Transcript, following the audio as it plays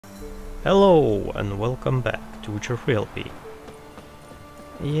Hello and welcome back to Shipwrecked.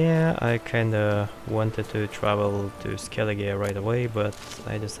 Yeah, I kinda wanted to travel to Skellige right away, but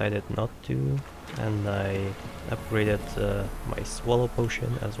I decided not to, and I upgraded my swallow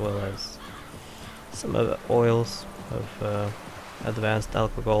potion as well as some other oils of advanced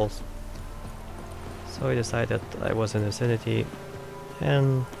alcohols. So I decided I was in the vicinity,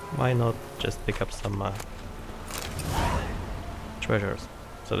 and why not just pick up some treasures,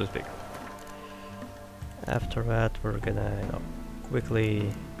 so to speak. After that, we're gonna,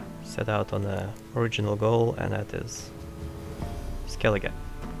 quickly set out on the original goal, and that is Skellige.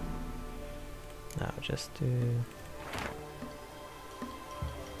 Now, just to...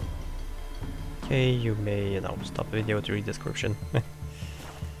 Okay, you may, stop the video to read description.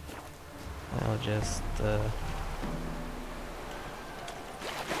 I'll just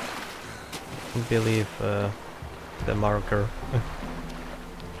believe the marker.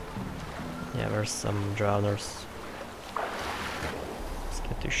 Yeah, there's some drowners. Let's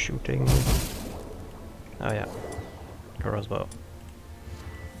get to shooting. Oh yeah, crossbow.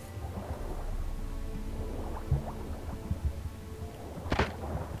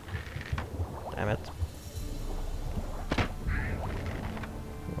 Damn it.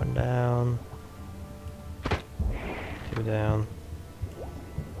 One down. Two down.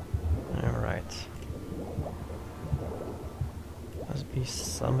 Alright. Must be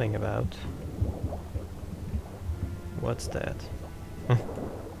something about. What's that?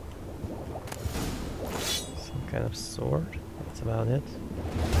 Some kind of sword? That's about it.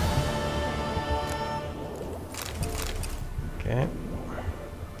 Okay.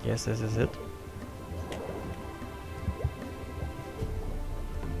 Guess this is it.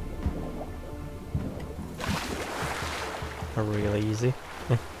 Really easy.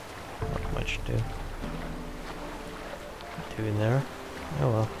 Not much to do in there.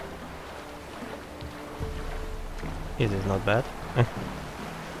 Oh well. It is not bad.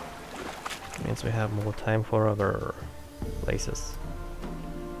 Means we have more time for other places.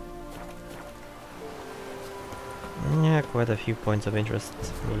 Yeah, quite a few points of interest.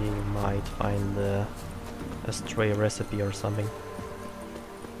 We might find a stray recipe or something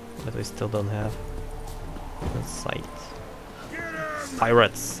that we still don't have in sight.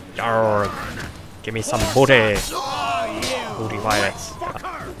 Pirates! Yarr! Give me some booty! Booty pirates!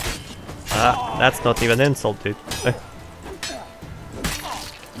 Ah, that's not even an insult, dude.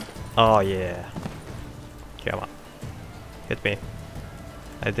 Oh yeah. Come on. Hit me.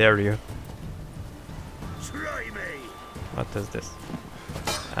 I dare you. What is this?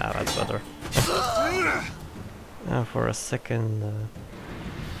 Ah, that's better. For a second,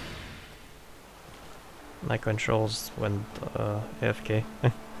 my controls went AFK,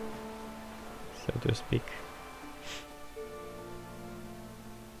 so to speak.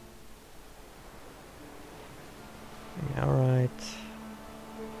 Alright.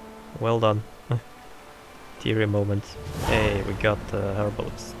 Well done. Teary moment. Hey, we got the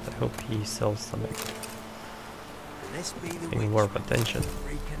herbalist. I hope he sells something. Something worth attention.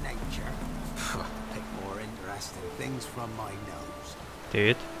 Pick more interesting things from my nose.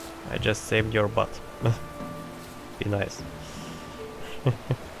 Dude, I just saved your butt. Be nice.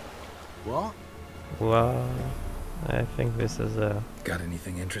 What? Well, I think this is Got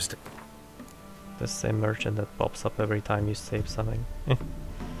anything interesting? the same merchant that pops up every time you save something.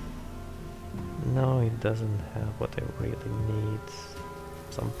 No, it doesn't have what I really need.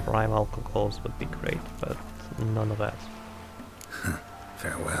 Some prime alcohols would be great, but none of that.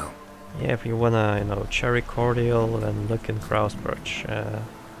 Farewell. Yeah, if you wanna, cherry cordial, then look in Crossbridge.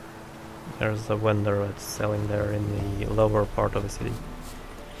 There's a vendor that's selling there in the lower part of the city.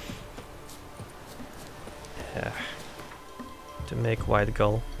 Yeah. To make white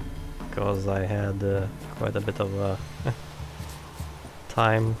gull, because I had quite a bit of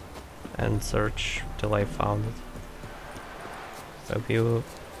time and search till I found it. So if you,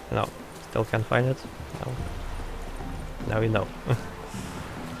 still can't find it, no. Now you know.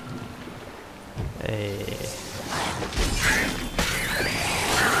 Hey.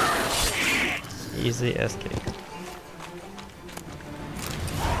 Easy escape.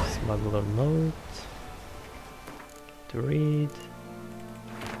 Smuggler note. To read.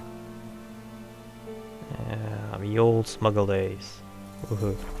 The old smuggle days.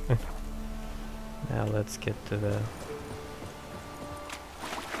 Woohoo. Now let's get to the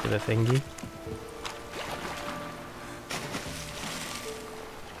thingy.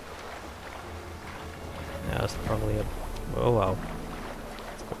 Yeah, that's probably a... Oh wow.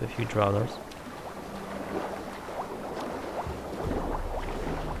 It's got a few drowners.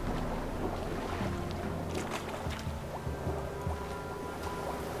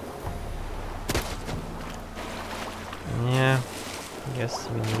 Guess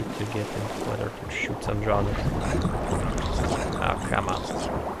we need to get in weather to shoot some drones. Oh, come on.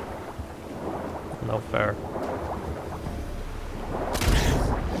 No fair.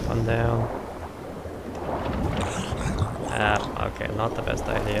 One down. Okay, not the best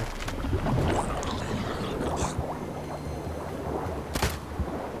idea.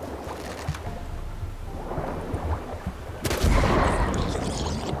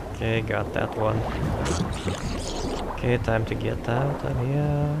 Okay, got that one. Okay, time to get out of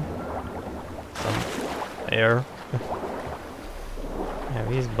here. Some air. Yeah,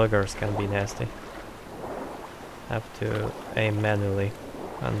 these buggers can be nasty. Have to aim manually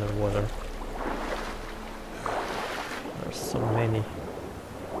underwater. There's so many.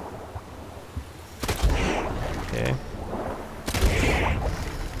 Okay.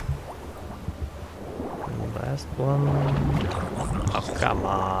 And last one. Oh, come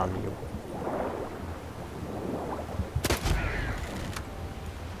on, you.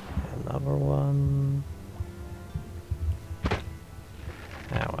 Another one.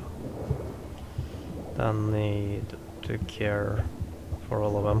 Ah, well. Don't need to care for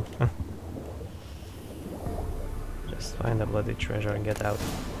all of them. Just find the bloody treasure and get out.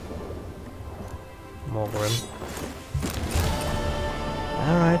 More grim.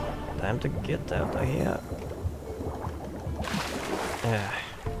 Alright, time to get out of here. Yeah.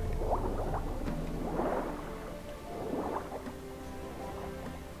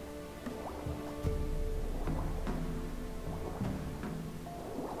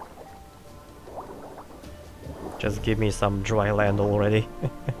 Just give me some dry land already.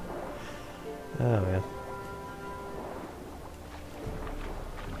 Oh man.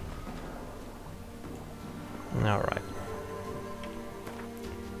 Alright.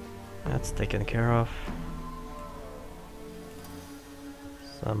 That's taken care of.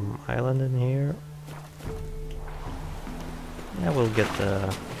 Some island in here. Yeah, we'll get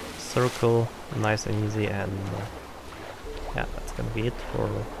the circle nice and easy, and yeah, that's gonna be it for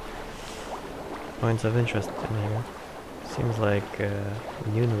points of interest in here. Seems like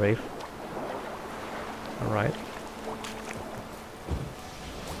Noon Wraith. Alright.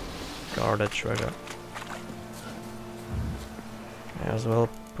 Guarded treasure. May as well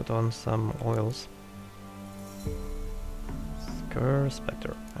put on some oils.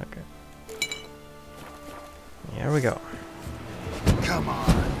 Spectre. Okay. Here we go. Come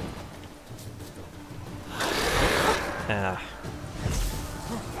on. Ah.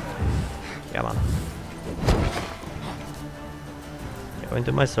 Come on. Go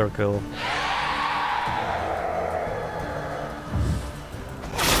into my circle.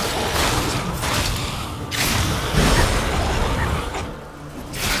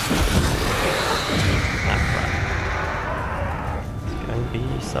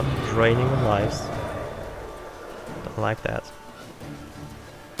 Some draining of lives. Don't like that.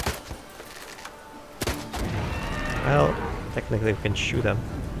 Well, technically we can shoot them.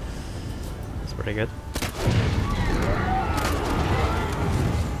 That's pretty good.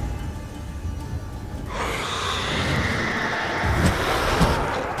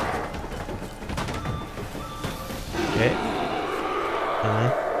 Okay.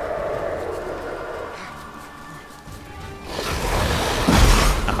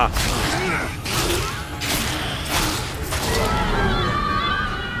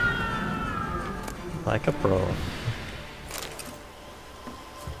 Like a pro.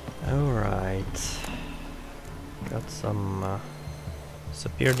 Alright. Got some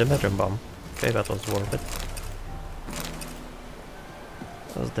superior Dimetron bomb. Okay, that was worth it.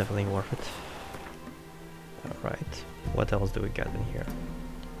 That was definitely worth it. Alright. What else do we got in here?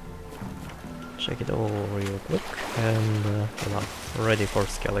 Check it all real quick, and well, I'm ready for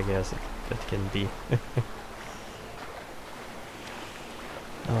Skellige as it can be.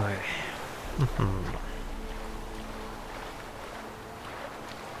 Alright.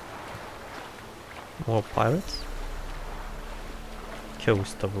 More pirates?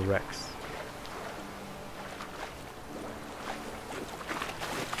 Coast of Wrecks.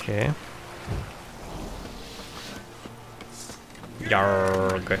 Okay.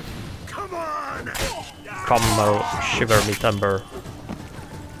 Yarg. Come on. Come, shiver me timber.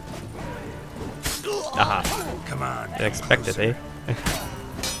 Aha. Come on. Didn't expect it, eh?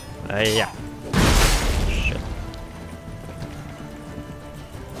 Yeah. Shit.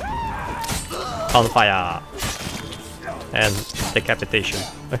 On fire! And decapitation.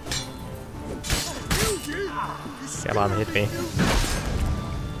 Come on, hit me.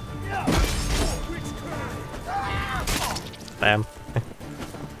 Bam.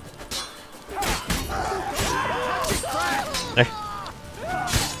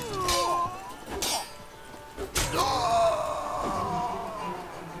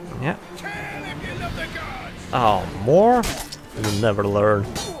 Oh, more? You never learn.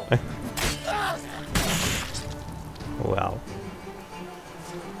 Wow.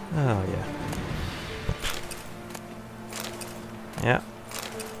 Oh, yeah. Yeah.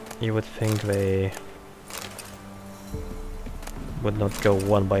 You would think they would not go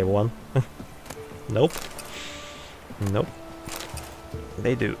one by one. Nope. Nope.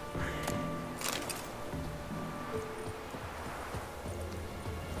 They do.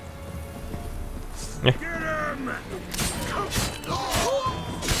 Get him!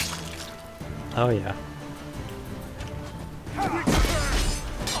 Oh yeah.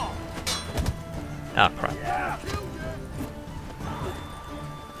 Ah, crap.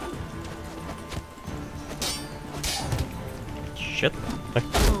 Shit.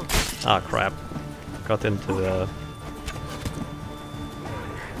 Ah, crap. Got into the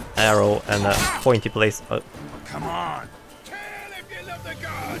arrow and a pointy place. Come on! Kill if you love the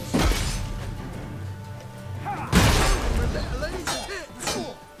gods!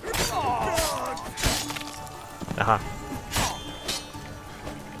 Aha.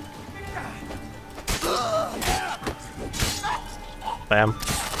 Bam.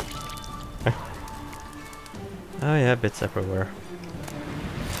 Oh yeah, bits everywhere.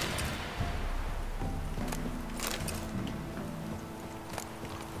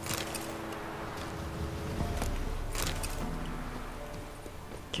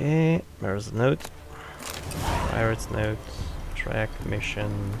 Okay, there's a note. Pirate's note. Track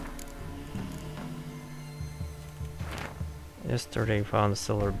mission. Yesterday found a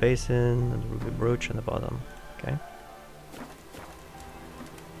silver basin and ruby brooch on the bottom. Okay.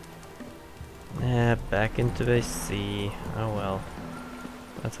 Back into the sea. Oh well.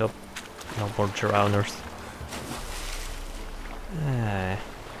 Let's hope no more drowners.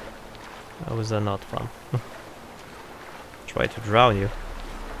 Where was that not from? Try to drown you.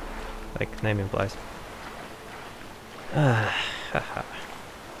 Like name implies. Haha.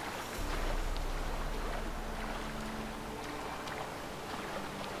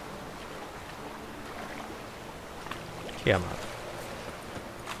 Come on.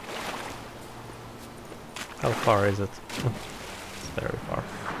 How far is it? It's very far.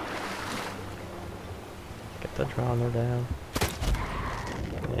 Get the drowner down.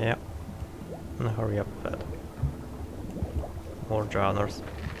 Yeah. And hurry up with that. More drowners.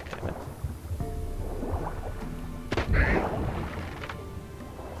 Damn it.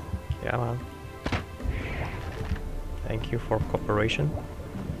 Come on. Thank you for cooperation.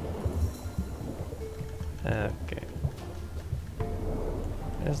 Okay.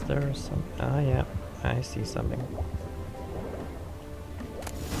 Is there some... Ah, yeah. I see something.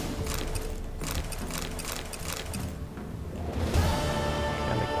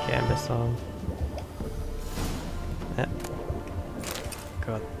 Got a canvas on. Yeah.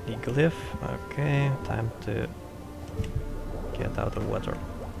 Got the glyph. Okay, time to get out of water.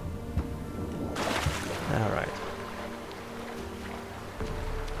 Alright.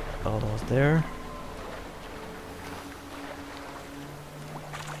 Almost there.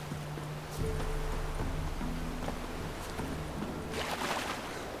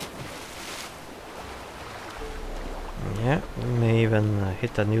 Yeah, we may even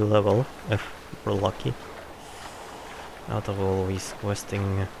hit a new level if we're lucky. Out of all these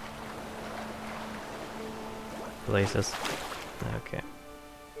questing places. Okay.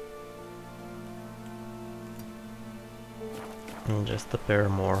 And just a pair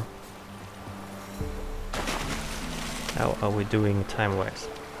more. How are we doing time-wise?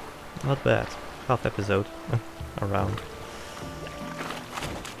 Not bad. Half episode around.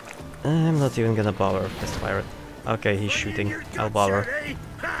 I'm not even gonna bother with this pirate. Okay, he's shooting. I'll bother.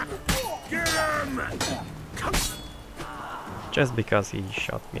 Get him! Just because he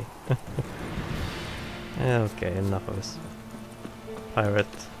shot me. Okay, enough of this pirate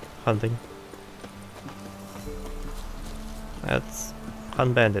hunting. Let's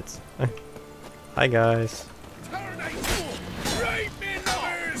hunt bandits. Hi guys.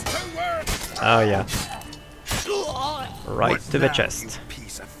 Oh yeah. Right to the chest.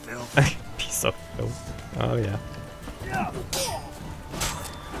 Piece of filth. Piece of filth. Oh yeah.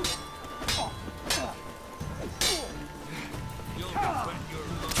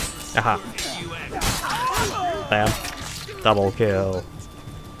 Aha. Bam. Double kill.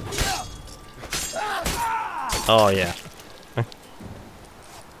 Oh yeah.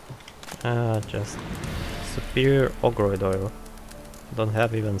 Just superior ogroid oil. Don't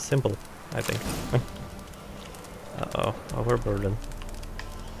have even simple, I think. Uh-oh, overburden.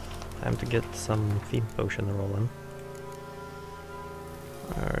 Time to get some fiend potion rolling.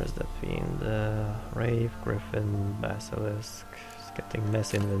 Where is that fiend? Rave, Griffin, Basilisk. It's getting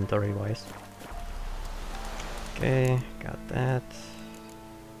messy inventory wise. Okay, got that.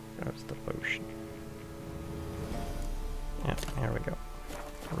 There's the potion. Yeah, here we go.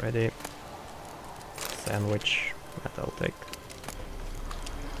 Ready. Sandwich. That I'll take.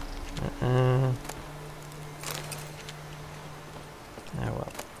 Oh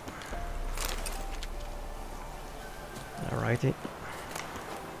well. Alrighty.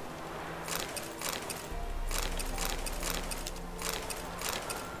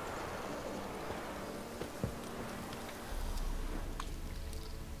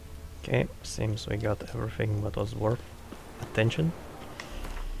 Okay, seems we got everything that was worth attention.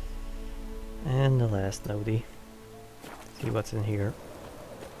 And the last nodie. See what's in here.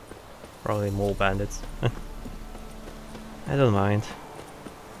 Probably more bandits. I don't mind.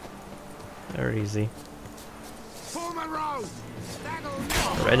 They're easy.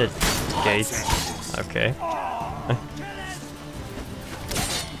 Reddit gates. Okay.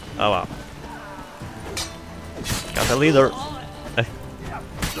 Oh wow. Got the leader.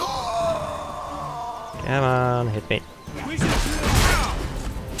 Come on, hit me.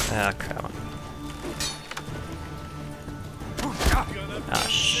 Ah, come on. Ah,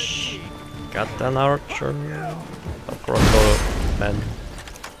 shh. Got an archer. A crossbow man.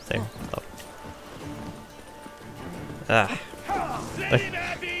 Same stuff. Ah.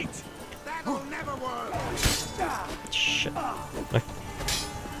 Shit.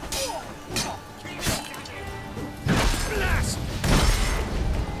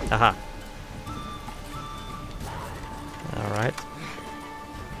 Aha. Alright.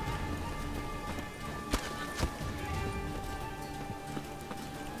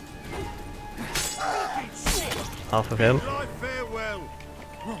 Half of him.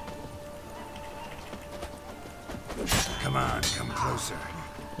 Come on, come closer.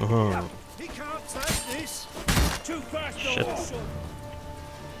 He can't touch this. Too fast. Shit.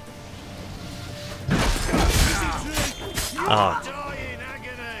 Oh.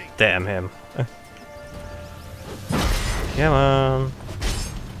 Damn him. Come on.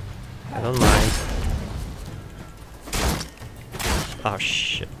 I don't mind. Oh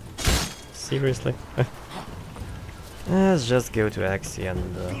shit. Seriously? Let's just go to Axie and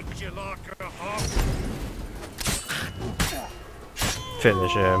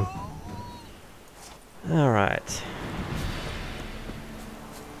finish him. Alright.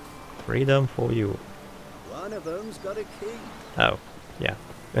 Freedom for you. One of them's got a key. Oh, yeah.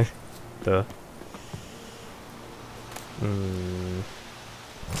 Duh.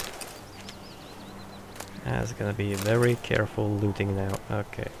 That's gonna be very careful looting now.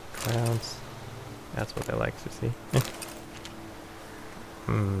 Okay, crowns. That's what I like to see.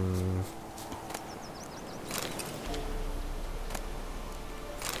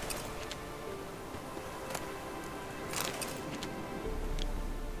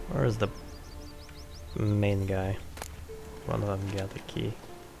 Where's the main guy? One of them got the key.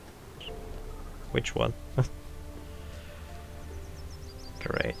 Which one?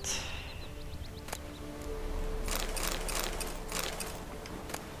 Great.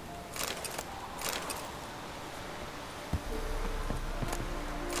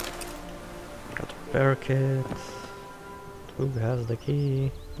 Got a barricade. Who has the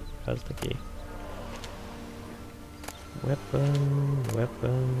key? Who has the key? Weapon,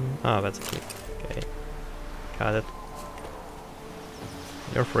 weapon. Ah, that's a key. Okay. Got it.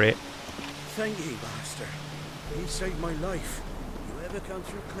 You're free. Thank ye, master. He saved my life. You ever come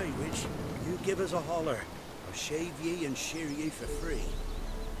through Claywich, you give us a holler. I'll shave ye and shear ye for free.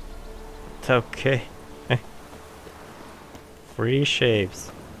 It's okay. Free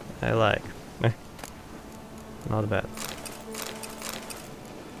shaves. I like. Not bad.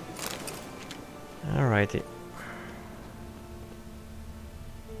 Alrighty.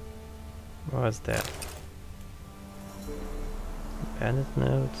 What's that? Bandit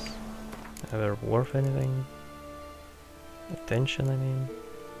notes. Ever worth anything? Attention, I mean.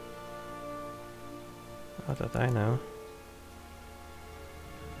 Not that I know.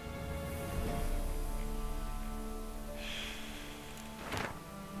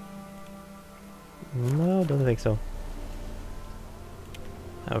 No, don't think so.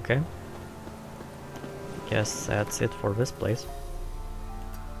 Okay. Guess that's it for this place.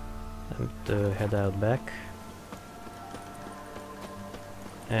 Time to head out back.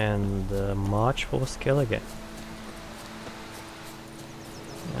 And march for skill again.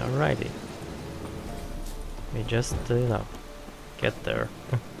 Alrighty. We just, you know, get there.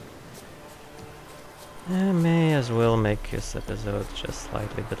 I may as well make this episode just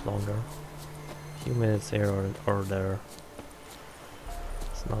slightly bit longer. A few minutes here or there.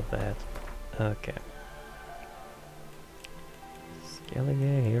 It's not bad. Okay.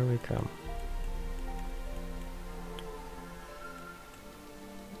 Skellige, here we come.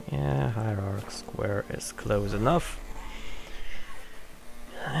 Yeah, Hierarch Square is close enough.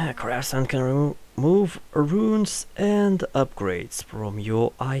 Craftsman can remove runes and upgrades from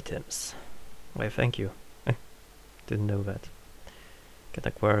your items. Why, thank you. Didn't know that. Can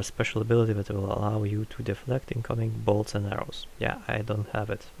acquire a special ability that will allow you to deflect incoming bolts and arrows. Yeah, I don't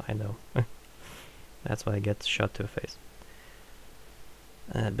have it, I know. That's why I get shot to the face.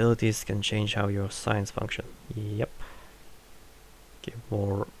 Abilities can change how your signs function. Yep. Give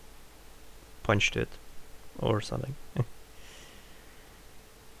more punch to it. Or something.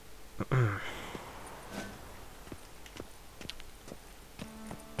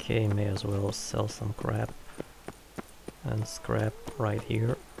 Okay, may as well sell some crap. And scrap right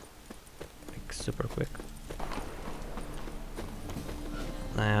here. Like super quick.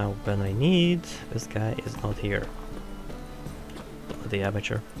 Now, when I need, this guy is not here. The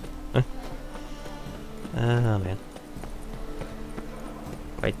amateur. Ah, man.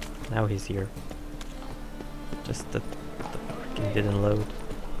 Wait, now he's here. Just that the freaking didn't load.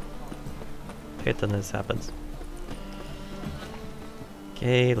 Hit and this happens.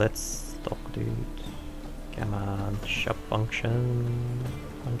 Okay, let's talk, dude. Come on, shop function.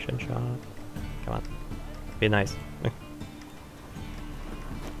 Function shop. Come on. Be nice.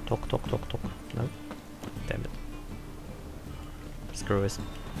 Talk, talk, talk, talk. No. Damn it. Screw it.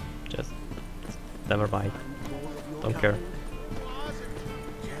 Just never mind. Don't care.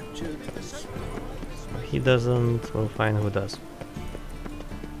 If he doesn't, we'll find who does.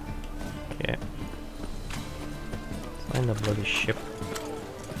 Okay. Find a bloody ship.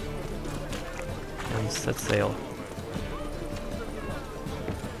 And set sail.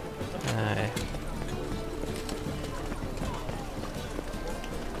 Aye.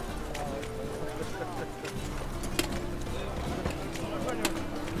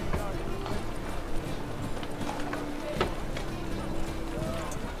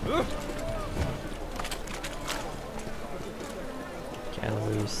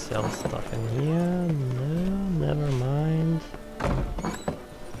 Can we sell stuff in here? No, never mind.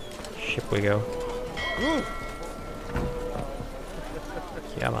 Ship we go.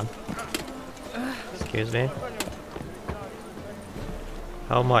 Come on. Excuse me.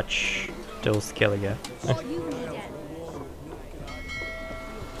 How much do Skellige?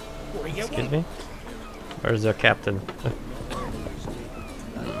 Excuse me? Where's your captain?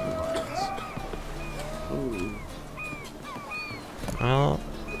 Well,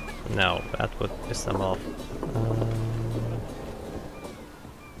 no, that would piss them off.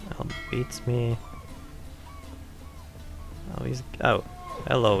 That beats me. Oh, he's... Oh,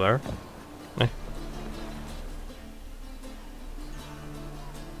 hello there.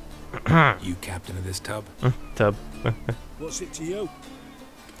 You captain of this tub? Tub. What's it to you?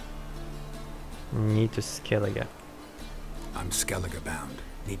 Need to Skellige. I'm Skellige bound.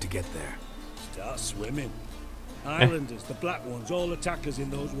 Need to get there. Start swimming. Islanders, the black ones, all attackers in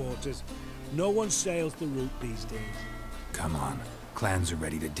those waters. No one sails the route these days. Come on. Clans are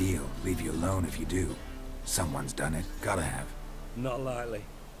ready to deal. Leave you alone if you do. Someone's done it. Gotta have. Not likely.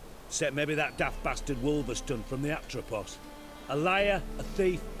 Except maybe that daft bastard Wolverstone from the Atropos. A liar, a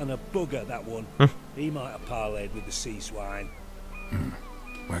thief, and a bugger, that one. He might have parlayed with the sea swine.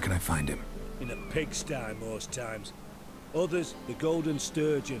 Where can I find him? In a pigsty most times. Others, the Golden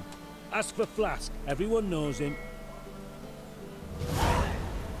Sturgeon. Ask for Flask. Everyone knows him.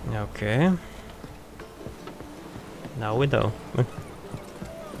 Okay. Now we know.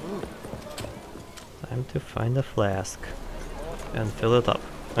 Time to find a flask and fill it up.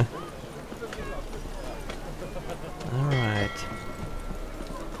 Alright.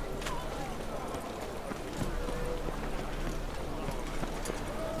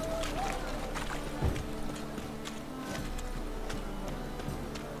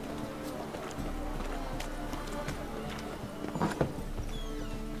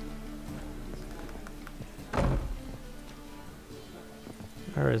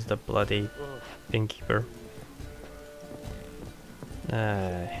 Where is the bloody innkeeper?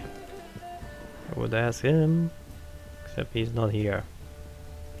 I would ask him, except he's not here.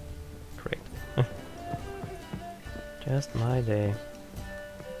 Great. Just my day.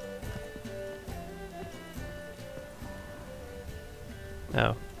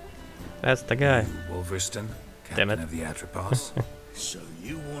 Oh, that's the guy. You, Wolverstone, Damn captain it. of the Atropos? So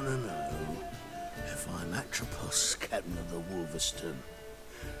you want to know if I'm Atropos, captain of the Wolverstone?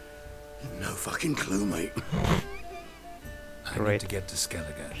 No fucking clue, mate. I Great. need to get to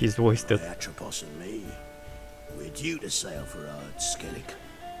Skellige. He's wasted. Atropos and me, we're due to sail for Ard Skellig,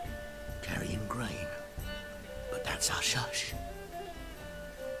 carrying grain. But that's hush hush.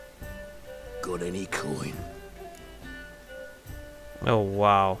 Got any coin? Oh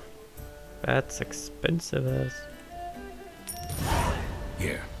wow. That's expensive as.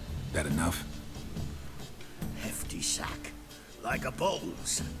 Here, that enough? Hefty sack. Like a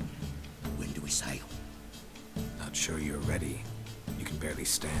bull's. When do we sail? Not sure you're ready. You can barely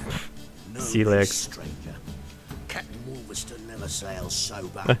stand. No, Sea legs. stranger. Captain Wolverston never sails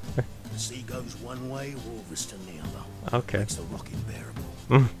sober. The sea goes one way, Wolverston the other. Okay. Makes the rock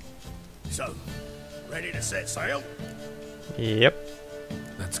unbearable. So, ready to set sail? Yep.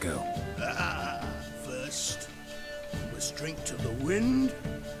 Let's go. First, we must drink to the wind,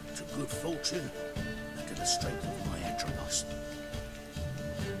 to good fortune, and to the strength of my Atropos.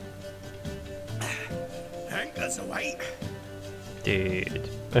 Anchors away. Dude.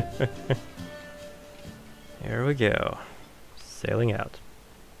 Here we go. Sailing out.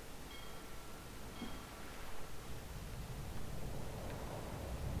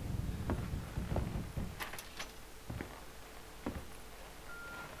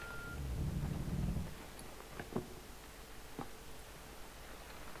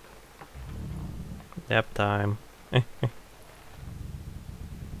 Nap time.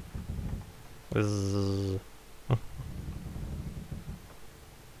 Zzz.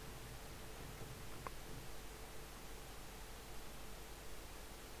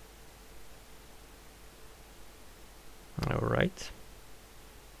 All right.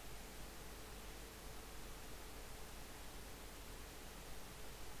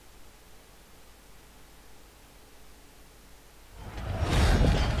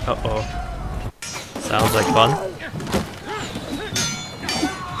 Uh-oh. Sounds like fun.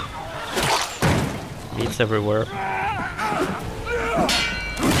 Meats everywhere.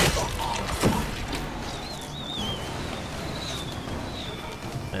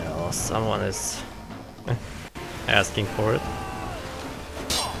 Well, someone is asking for it.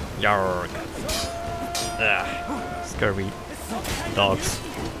 Yarg. Ah, scurvy dogs.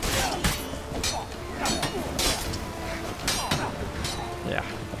 Yeah.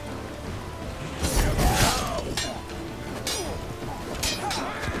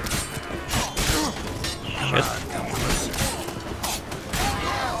 Shit.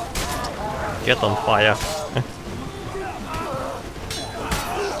 Get on fire.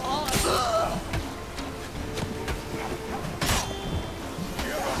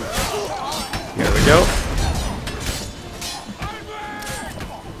 Here we go.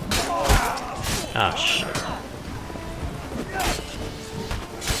 Ah, shit.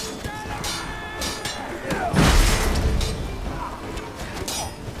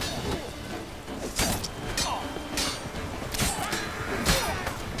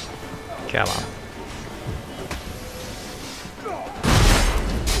 Come on.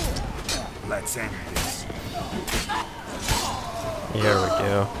 Let's end this. Here we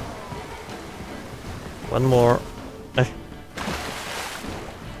go. One more.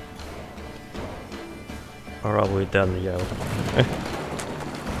 Or are we done, yo?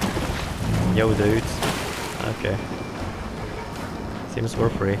 Yo, dudes. Okay. Seems we're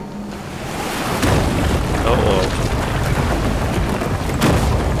free. Uh-oh.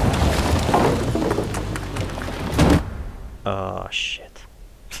 Oh, shit.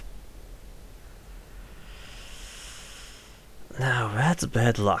 Now that's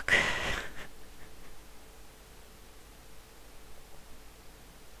bad luck.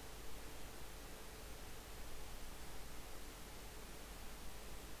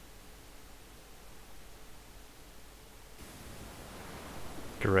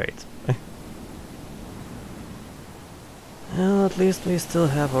 Great. Well, at least we still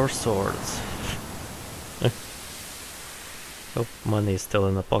have our swords. Hope money is still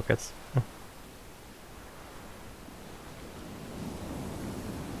in the pockets.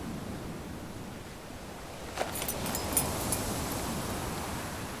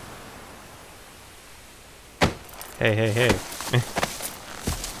 Hey, hey, hey.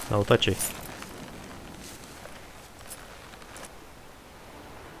 No touchy.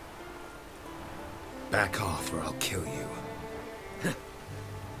 Back off or I'll kill you.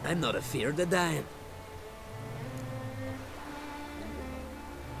 I'm not afeard of dying.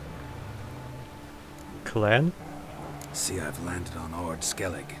 Clan? See, I've landed on Ord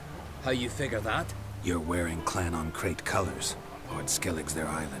Skellig. How you figure that? You're wearing Clan on Crate colors. Ord Skellig's their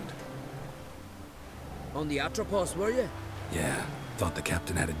island. On the Atropos, were you? Yeah, thought the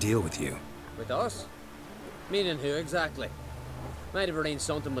captain had a deal with you. With us? Meaning who exactly? Might have arranged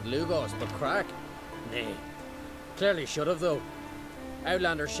something with Lugos, but crack? Nay. Clearly should have, though.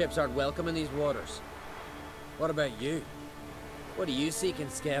 Outlander ships aren't welcome in these waters. What about you? What do you seek in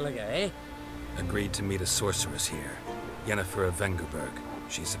Skellige, eh? Agreed to meet a sorceress here. Yennefer of Vengerberg.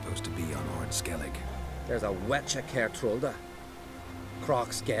 She's supposed to be on Ord Skellig. There's a wetcha Kertrolda.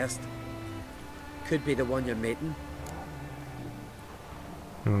 Croc's guest. Could be the one you're meeting.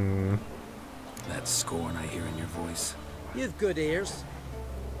 Hmm. That scorn I hear in your voice. You've good ears.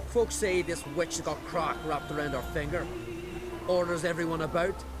 Folks say this witch has got crack wrapped around her finger. Orders everyone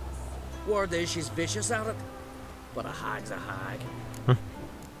about. Word is she's vicious at it. But a hag's a hag.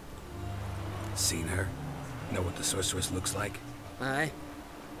 Seen her? Know what the sorceress looks like? Aye.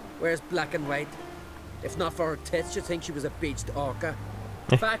 Wears black and white. If not for her tits, you'd think she was a beached orca.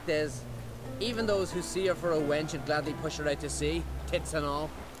 Fact is, even those who see her for a wench would gladly push her out to sea, tits and all.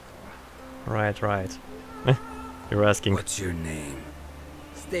 Right, right. You're asking. What's your name?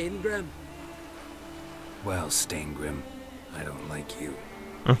 Steingrim. Well, Steingrim, I don't like you.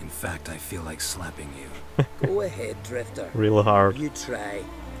 In fact, I feel like slapping you. Go ahead, Drifter. Real hard. You try.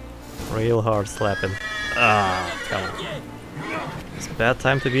 Real hard slapping. Ah, come on. It's a bad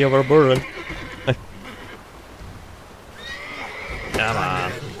time to be overburdened. Come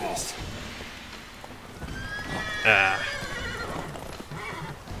on. Ah.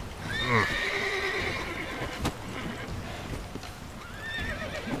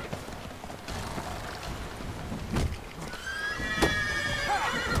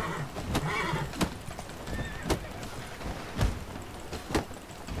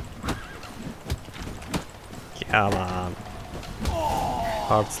 Come on.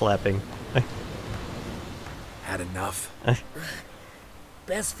 Hard slapping. Had enough?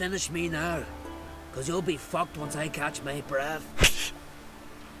 Best finish me now, cause you'll be fucked once I catch my breath.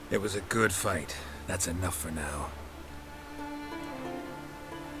 It was a good fight. That's enough for now.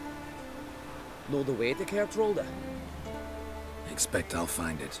 Know the way to Kertrolda? Expect I'll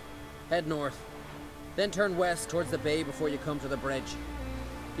find it. Head north, then turn west towards the bay before you come to the bridge.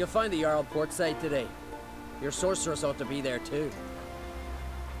 You'll find the Jarl port site today. Your sorceress ought to be there too.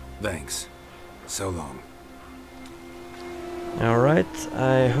 Thanks. So long. Alright,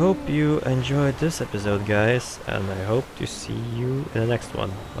 I hope you enjoyed this episode, guys, and I hope to see you in the next one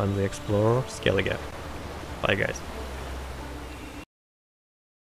when we explore Skellige. Bye, guys.